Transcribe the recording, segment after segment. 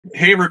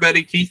Hey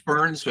everybody, Keith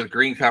Berns with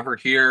Green Cover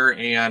here,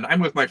 and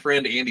I'm with my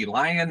friend Andy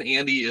Lyon.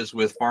 Andy is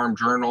with Farm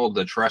Journal,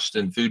 the Trust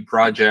in Food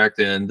Project,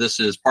 and this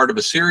is part of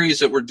a series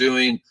that we're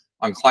doing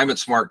on climate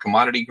smart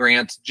commodity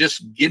grants,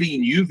 just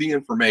getting you the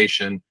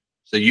information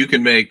so you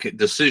can make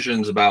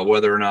decisions about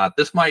whether or not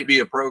this might be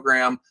a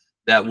program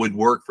that would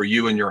work for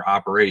you and your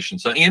operation.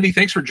 So Andy,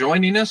 thanks for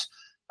joining us.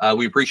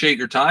 We appreciate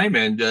your time,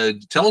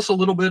 and tell us a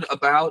little bit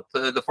about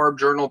the Farm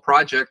Journal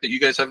project that you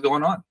guys have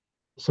going on.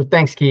 So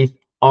thanks, Keith.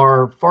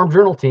 Our Farm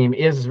Journal team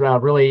is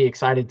really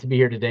excited to be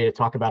here today to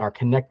talk about our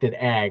Connected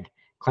Ag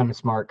Climate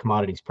Smart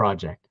Commodities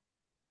project.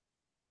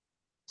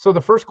 So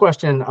the first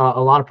question a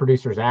lot of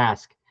producers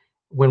ask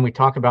when we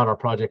talk about our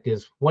project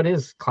is, what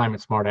is climate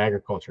smart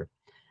agriculture?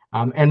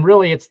 And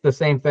really, it's the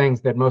same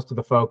things that most of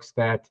the folks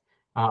that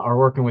are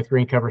working with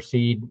green cover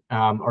seed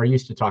are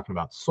used to talking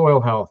about: soil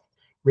health,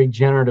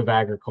 regenerative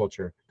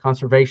agriculture,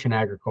 conservation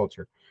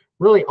agriculture,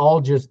 really all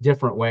just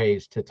different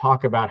ways to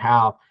talk about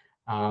how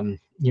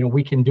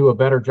we can do a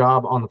better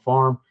job on the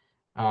farm,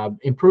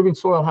 improving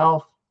soil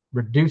health,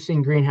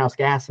 reducing greenhouse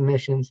gas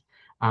emissions,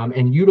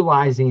 and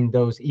utilizing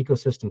those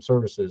ecosystem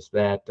services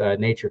that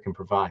nature can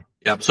provide.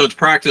 Yeah, so it's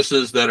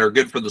practices that are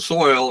good for the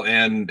soil,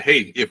 and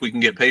hey, if we can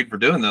get paid for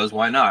doing those,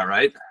 why not,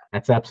 right?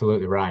 That's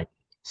absolutely right.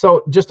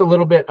 So just a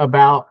little bit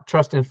about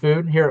Trust in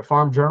Food here at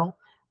Farm Journal.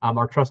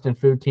 Our Trust in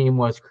Food team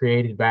was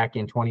created back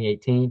in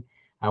 2018.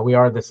 We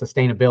are the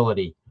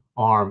sustainability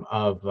arm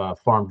of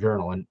Farm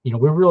Journal, and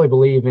we really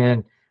believe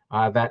in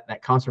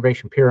that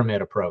conservation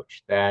pyramid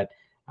approach, that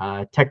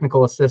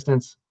technical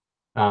assistance,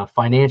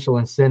 financial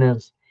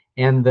incentives,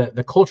 and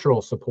the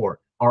cultural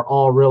support are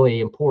all really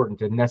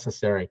important and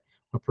necessary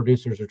when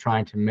producers are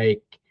trying to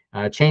make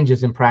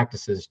changes in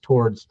practices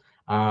towards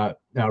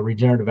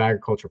regenerative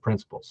agriculture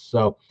principles.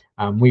 So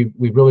we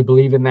really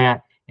believe in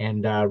that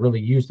and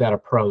really use that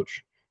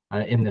approach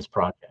in this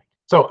project.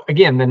 So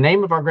again, the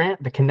name of our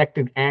grant, the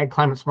Connected Ag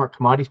Climate Smart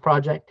Commodities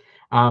Project,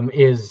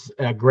 is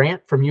a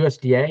grant from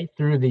USDA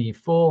through the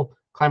full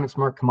Climate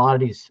Smart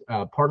Commodities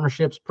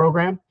Partnerships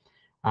Program.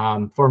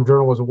 Farm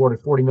Journal was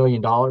awarded $40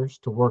 million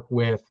to work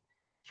with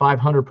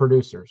 500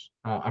 producers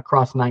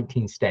across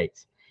 19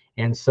 states.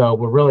 And so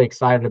we're really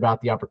excited about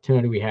the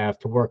opportunity we have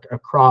to work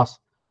across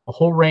a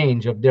whole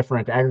range of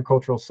different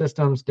agricultural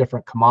systems,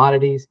 different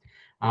commodities,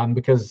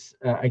 because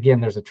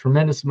again, there's a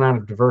tremendous amount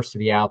of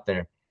diversity out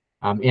there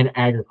in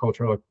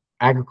agriculture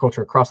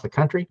across the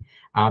country,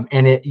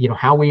 and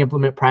how we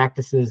implement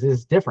practices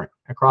is different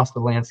across the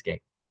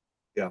landscape.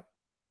 Yeah.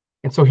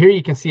 And so here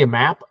you can see a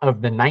map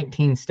of the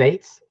 19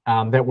 states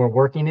that we're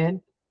working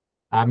in.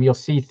 You'll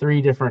see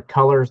 3 different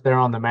colors there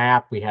on the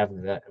map. We have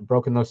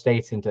broken those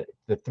states into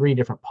the 3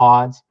 different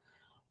pods.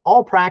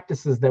 All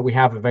practices that we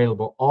have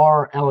available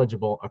are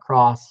eligible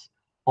across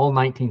all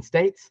 19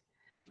 states.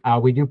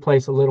 We do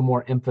place a little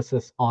more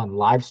emphasis on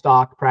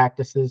livestock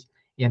practices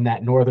in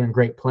that Northern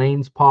Great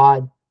Plains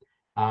pod,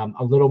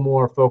 a little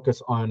more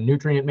focus on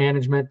nutrient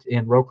management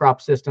in row crop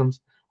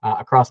systems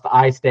across the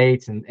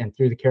I-states and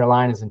through the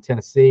Carolinas and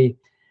Tennessee.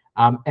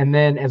 And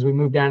then as we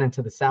move down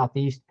into the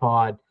Southeast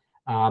pod,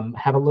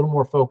 have a little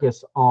more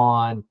focus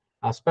on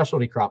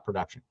specialty crop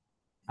production.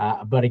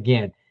 But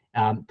again,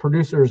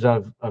 producers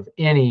of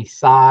any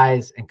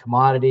size and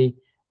commodity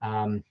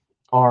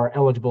are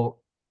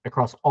eligible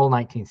across all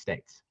 19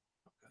 states.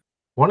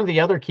 One of the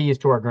other keys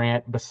to our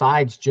grant,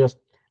 besides just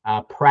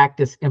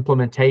practice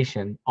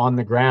implementation on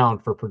the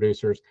ground for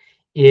producers,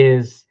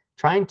 is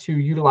trying to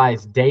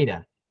utilize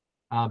data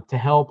to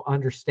help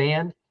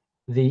understand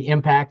the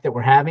impact that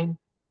we're having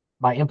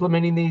by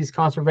implementing these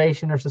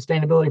conservation or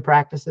sustainability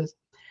practices,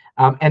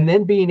 and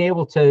then being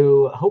able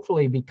to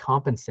hopefully be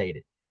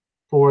compensated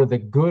for the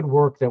good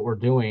work that we're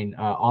doing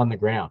on the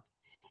ground.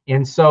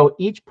 And so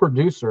each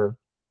producer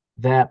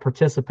that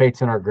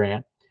participates in our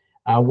grant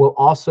will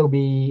also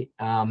be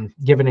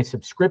given a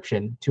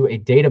subscription to a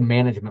data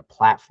management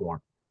platform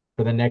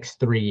for the next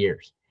 3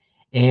 years.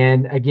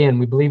 And again,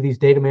 we believe these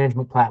data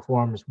management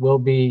platforms will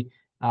be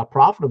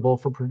profitable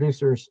for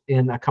producers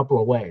in a couple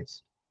of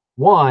ways.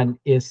 One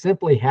is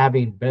simply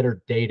having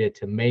better data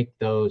to make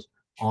those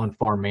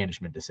on-farm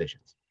management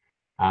decisions.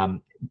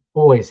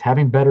 Always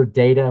having better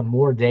data,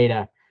 more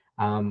data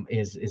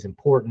is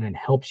important and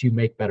helps you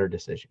make better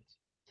decisions.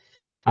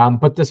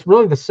 But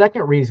the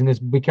second reason is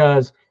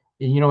because,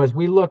 as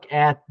we look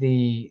at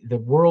the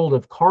world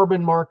of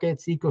carbon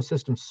markets,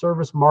 ecosystem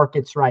service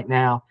markets right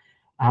now,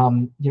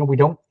 we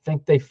don't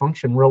think they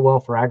function real well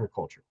for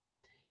agriculture.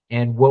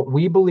 And what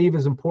we believe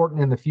is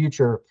important in the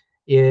future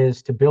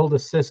is to build a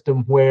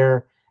system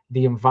where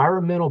the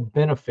environmental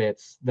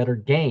benefits that are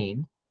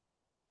gained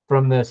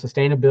from the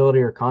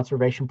sustainability or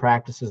conservation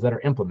practices that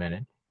are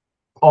implemented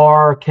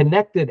are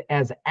connected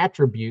as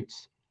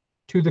attributes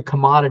to the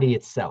commodity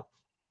itself.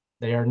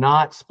 They are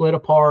not split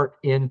apart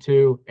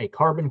into a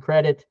carbon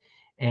credit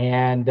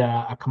and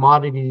a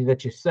commodity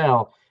that you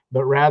sell,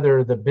 but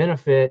rather the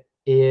benefit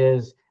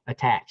is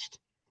attached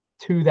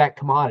to that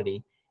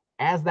commodity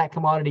as that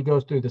commodity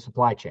goes through the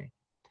supply chain.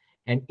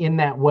 And in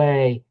that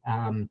way,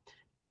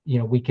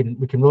 we can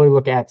really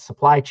look at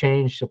supply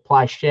chain,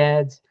 supply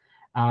sheds,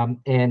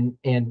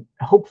 and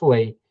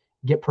hopefully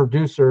get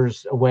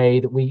producers a way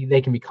that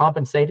they can be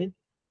compensated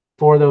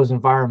for those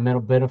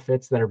environmental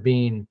benefits that are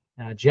being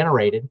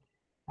generated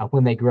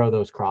when they grow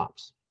those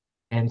crops.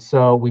 And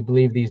so we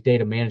believe these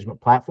data management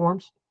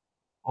platforms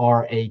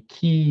are a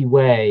key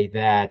way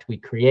that we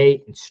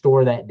create and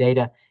store that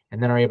data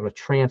and then are able to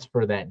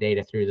transfer that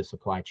data through the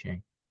supply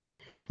chain.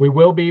 We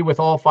will be with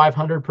all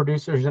 500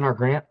 producers in our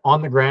grant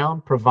on the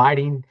ground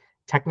providing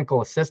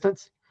technical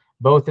assistance,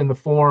 both in the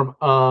form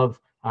of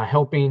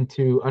helping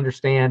to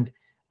understand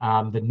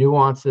the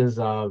nuances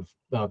of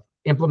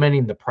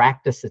implementing the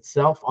practice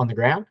itself on the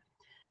ground.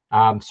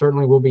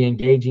 Certainly we'll be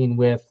engaging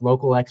with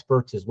local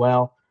experts as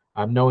well,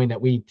 knowing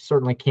that we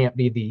certainly can't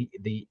be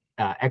the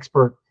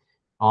expert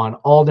on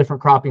all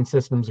different cropping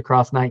systems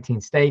across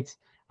 19 states.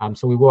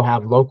 So we will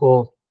have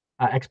local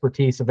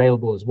expertise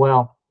available as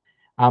well.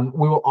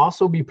 We will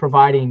also be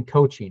providing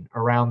coaching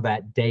around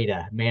that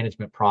data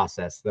management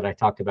process that I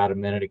talked about a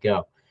minute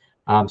ago.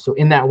 So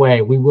in that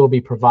way, we will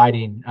be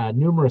providing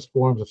numerous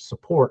forms of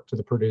support to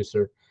the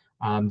producer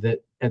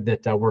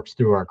that works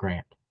through our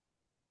grant.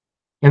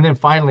 And then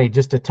finally,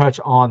 just to touch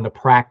on the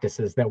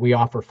practices that we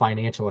offer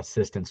financial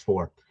assistance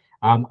for.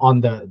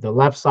 On the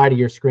left side of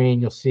your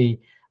screen, you'll see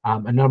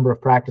a number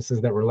of practices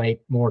that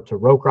relate more to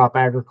row crop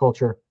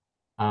agriculture.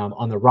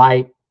 On the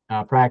right,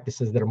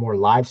 practices that are more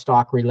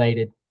livestock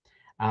related.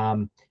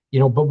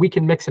 But we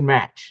can mix and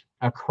match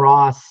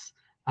across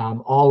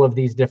all of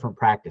these different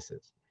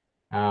practices.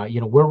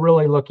 We're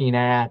really looking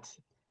at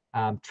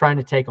trying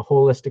to take a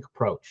holistic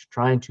approach,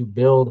 trying to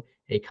build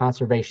a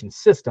conservation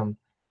system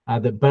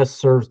that best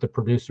serves the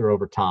producer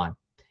over time.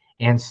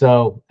 And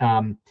so,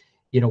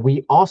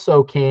 we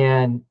also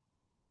can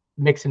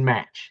mix and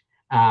match.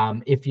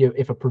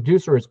 If a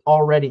producer is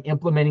already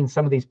implementing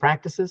some of these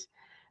practices,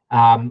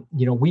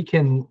 we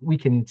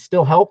can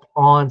still help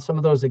on some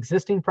of those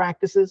existing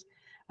practices,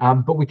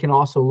 but we can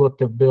also look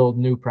to build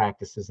new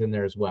practices in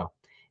there as well.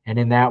 And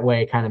in that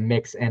way, kind of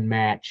mix and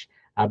match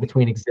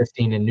between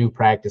existing and new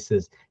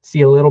practices,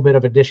 see a little bit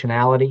of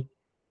additionality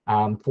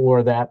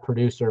for that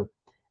producer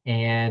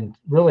and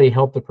really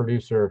help the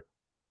producer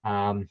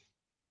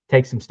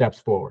take some steps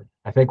forward.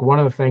 I think one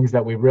of the things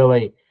that we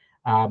really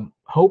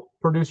hope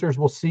producers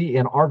will see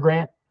in our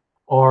grant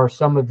are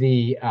some of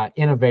the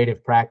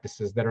innovative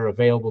practices that are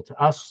available to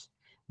us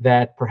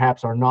that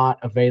perhaps are not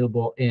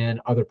available in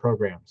other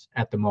programs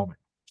at the moment.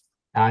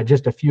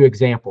 Just a few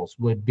examples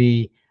would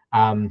be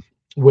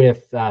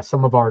with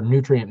some of our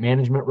nutrient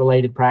management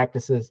related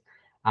practices,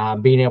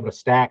 being able to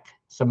stack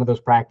some of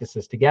those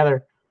practices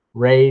together,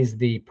 raise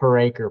the per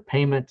acre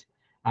payment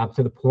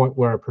to the point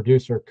where a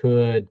producer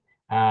could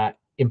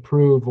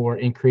improve or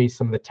increase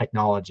some of the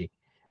technology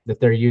that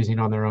they're using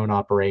on their own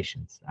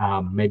operations.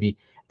 Maybe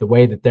the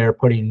way that they're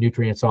putting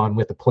nutrients on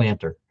with a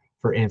planter,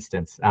 for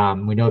instance.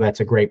 We know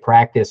that's a great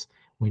practice.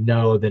 We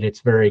know that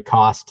it's very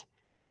cost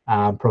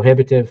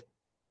prohibitive.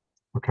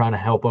 We're trying to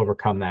help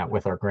overcome that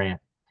with our grant.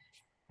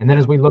 And then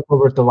as we look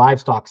over at the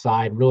livestock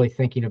side, really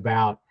thinking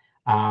about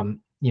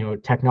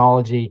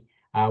technology,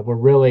 we're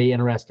really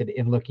interested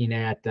in looking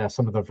at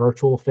some of the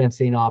virtual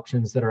fencing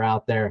options that are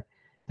out there.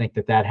 I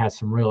think that has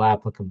some real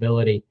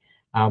applicability.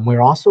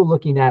 We're also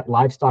looking at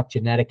livestock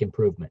genetic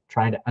improvement,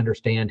 trying to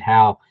understand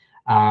how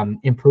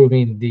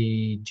improving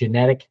the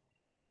genetic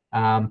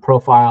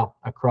profile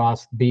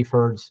across beef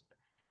herds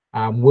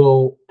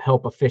will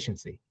help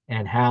efficiency,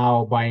 and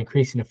how by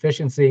increasing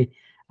efficiency,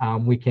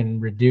 we can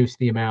reduce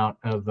the amount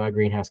of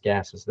greenhouse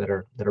gases that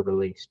are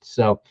released.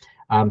 So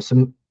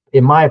some,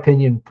 in my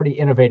opinion, pretty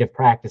innovative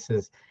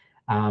practices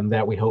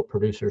that we hope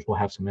producers will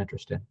have some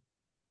interest in.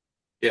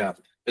 Yeah.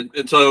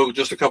 And so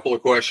just a couple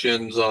of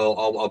questions.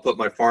 I'll put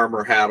my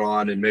farmer hat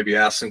on and maybe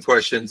ask some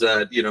questions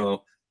that,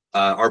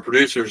 our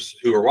producers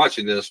who are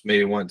watching this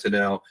may want to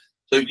know.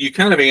 So you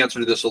kind of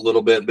answered this a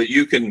little bit, but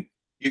you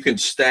can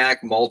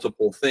stack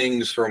multiple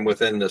things from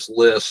within this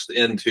list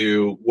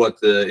into what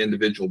the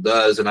individual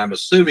does. And I'm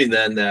assuming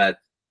then that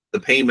the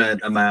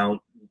payment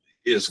amount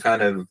is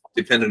kind of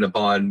dependent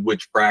upon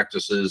which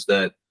practices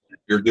that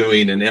you're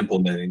doing and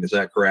implementing. Is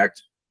that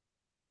correct?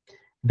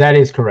 That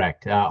is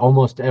correct.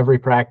 Almost every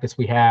practice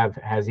we have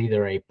has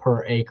either a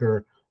per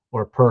acre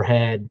or per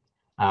head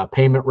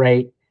payment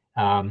rate.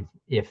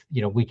 If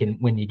we can,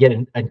 when you get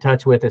in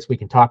touch with us, we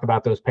can talk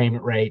about those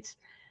payment rates.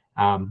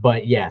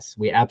 But yes,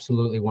 we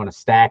absolutely want to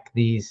stack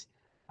these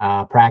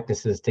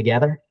practices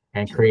together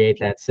and create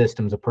that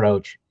systems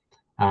approach.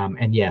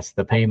 And yes,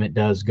 the payment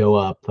does go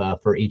up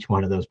for each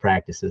one of those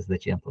practices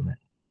that you implement.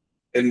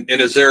 And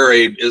is there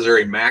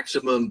a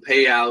maximum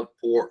payout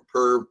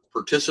per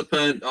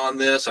participant on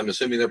this? I'm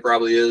assuming there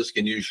probably is.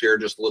 Can you share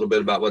just a little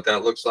bit about what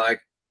that looks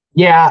like?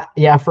 Yeah.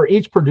 For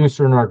each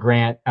producer in our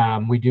grant,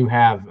 we do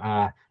have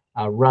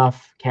a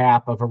rough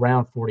cap of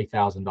around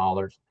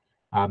 $40,000.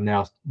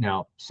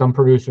 Now, some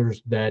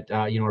producers that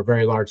are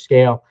very large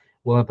scale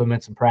will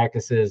implement some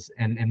practices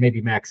and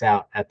maybe max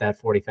out at that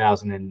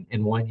 40,000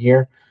 in 1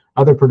 year.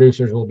 Other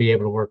producers will be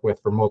able to work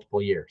with for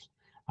multiple years.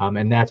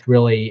 And that's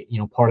really,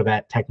 part of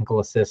that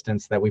technical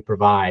assistance that we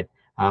provide,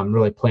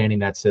 really planning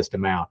that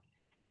system out.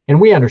 And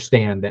we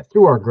understand that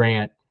through our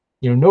grant,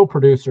 no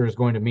producer is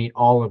going to meet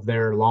all of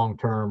their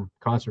long-term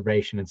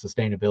conservation and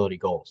sustainability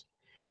goals.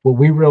 What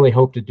we really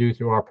hope to do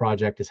through our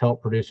project is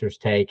help producers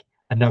take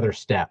another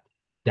step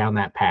down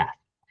that path,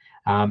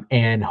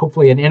 and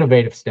hopefully an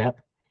innovative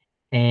step.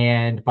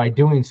 And by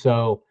doing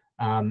so,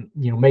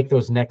 make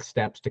those next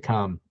steps to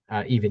come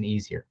even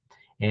easier.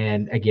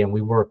 And again,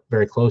 we work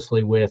very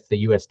closely with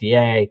the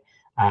USDA,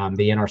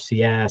 the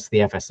NRCS, the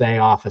FSA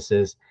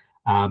offices,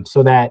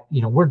 so that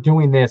we're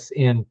doing this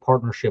in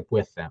partnership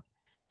with them,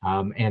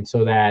 and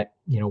so that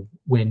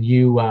when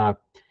you are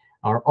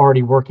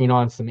already working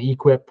on some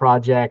EQIP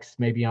projects,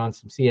 maybe on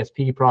some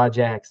CSP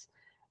projects,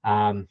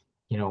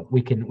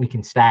 we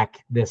can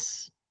stack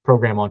this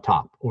program on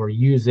top or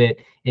use it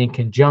in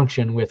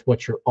conjunction with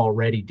what you're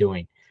already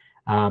doing,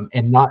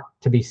 and not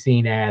to be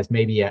seen as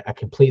maybe a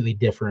completely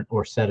different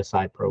or set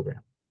aside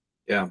program.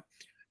 Yeah.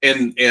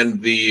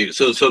 And the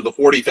so the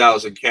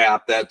 40,000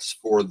 cap, that's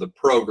for the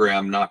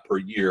program, not per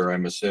year,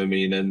 I'm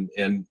assuming.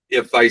 And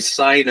if I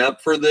sign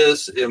up for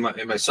this, am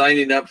I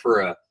signing up for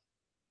a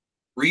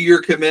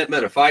 3-year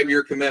commitment, a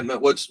 5-year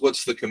commitment?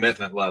 What's the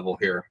commitment level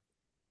here?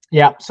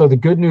 Yeah. So the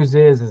good news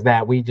is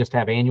that we just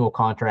have annual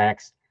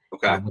contracts.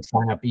 Okay. We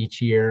sign up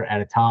each year at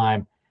a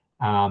time.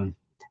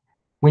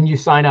 When you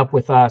sign up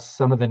with us,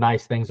 some of the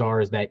nice things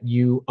is that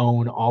you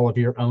own all of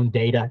your own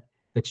data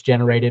that's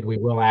generated. We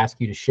will ask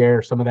you to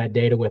share some of that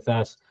data with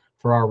us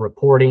for our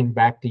reporting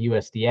back to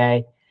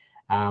USDA,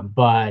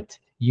 but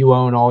you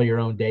own all your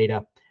own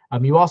data.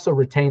 You also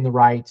retain the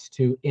rights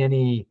to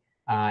any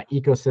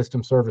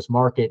ecosystem service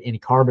market, any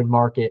carbon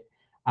market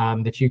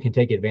that you can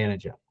take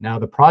advantage of. Now,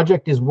 the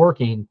project is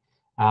working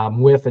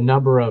with a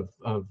number of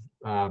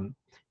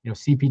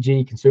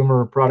CPG,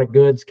 consumer product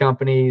goods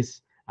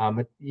companies,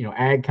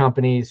 ag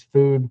companies,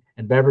 food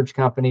and beverage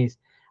companies,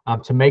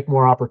 to make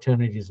more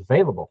opportunities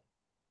available,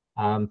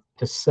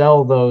 to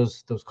sell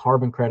those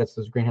carbon credits,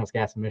 those greenhouse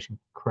gas emission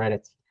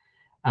credits.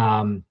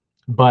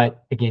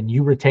 But again,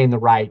 you retain the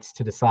rights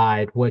to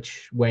decide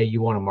which way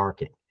you want to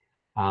market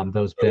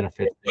those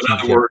benefits. In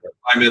other words, if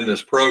I'm in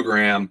this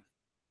program,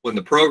 when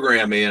the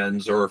program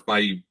ends, or if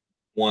my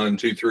 1,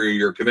 2,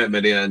 3-year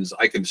commitment ends,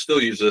 I can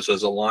still use this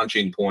as a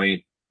launching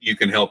point. You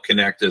can help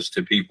connect us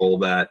to people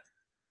that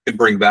can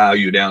bring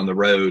value down the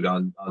road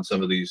on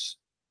some of these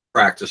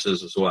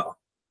practices as well.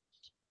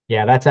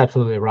 Yeah, that's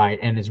absolutely right.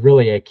 And it's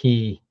really a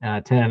key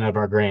tenet of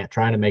our grant,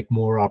 trying to make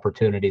more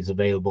opportunities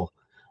available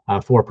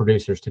for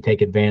producers to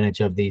take advantage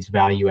of these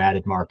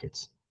value-added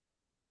markets.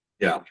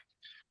 Yeah.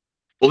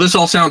 Well, this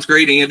all sounds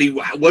great, Andy.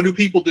 What do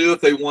people do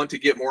if they want to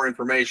get more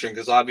information?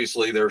 Because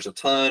obviously there's a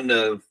ton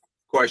of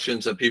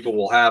questions that people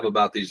will have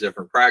about these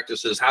different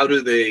practices. How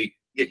do they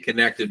get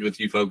connected with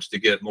you folks to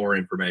get more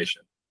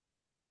information?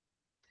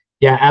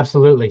 Yeah,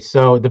 absolutely.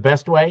 So the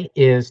best way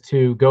is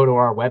to go to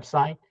our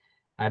website,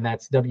 and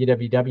that's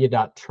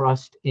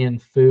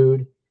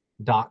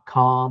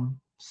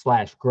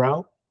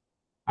www.trustinfood.com/grow.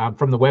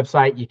 From the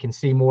website, you can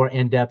see more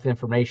in-depth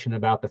information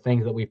about the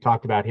things that we've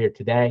talked about here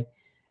today.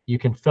 You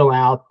can fill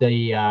out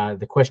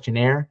the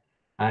questionnaire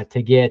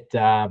to get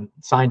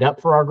signed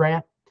up for our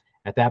grant.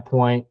 At that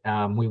point,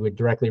 we would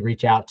directly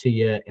reach out to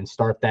you and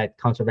start that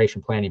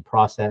conservation planning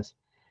process.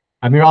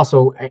 You're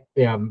also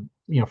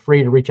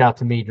free to reach out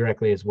to me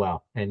directly as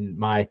well, and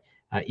my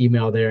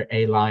email there,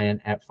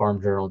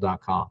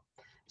 alyon@farmjournal.com.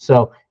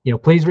 So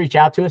please reach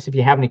out to us if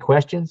you have any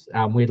questions.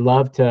 We'd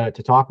love to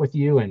talk with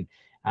you and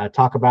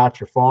talk about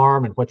your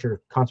farm and what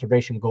your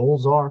conservation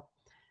goals are,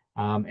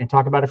 and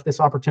talk about if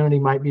this opportunity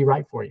might be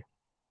right for you.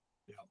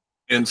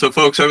 And so,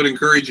 folks, I would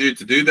encourage you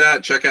to do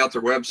that. Check out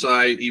their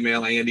website,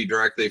 email Andy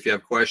directly if you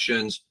have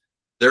questions.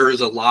 There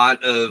is a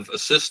lot of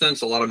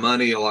assistance, a lot of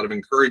money, a lot of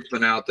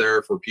encouragement out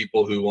there for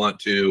people who want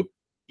to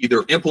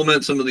either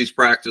implement some of these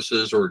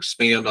practices or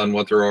expand on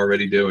what they're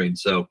already doing.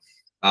 So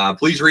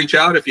please reach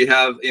out if you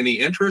have any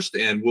interest,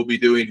 and we'll be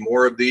doing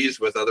more of these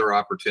with other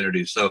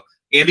opportunities. So,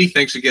 Andy,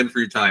 thanks again for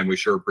your time. We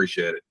sure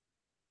appreciate it.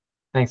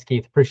 Thanks,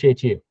 Keith.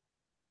 Appreciate you.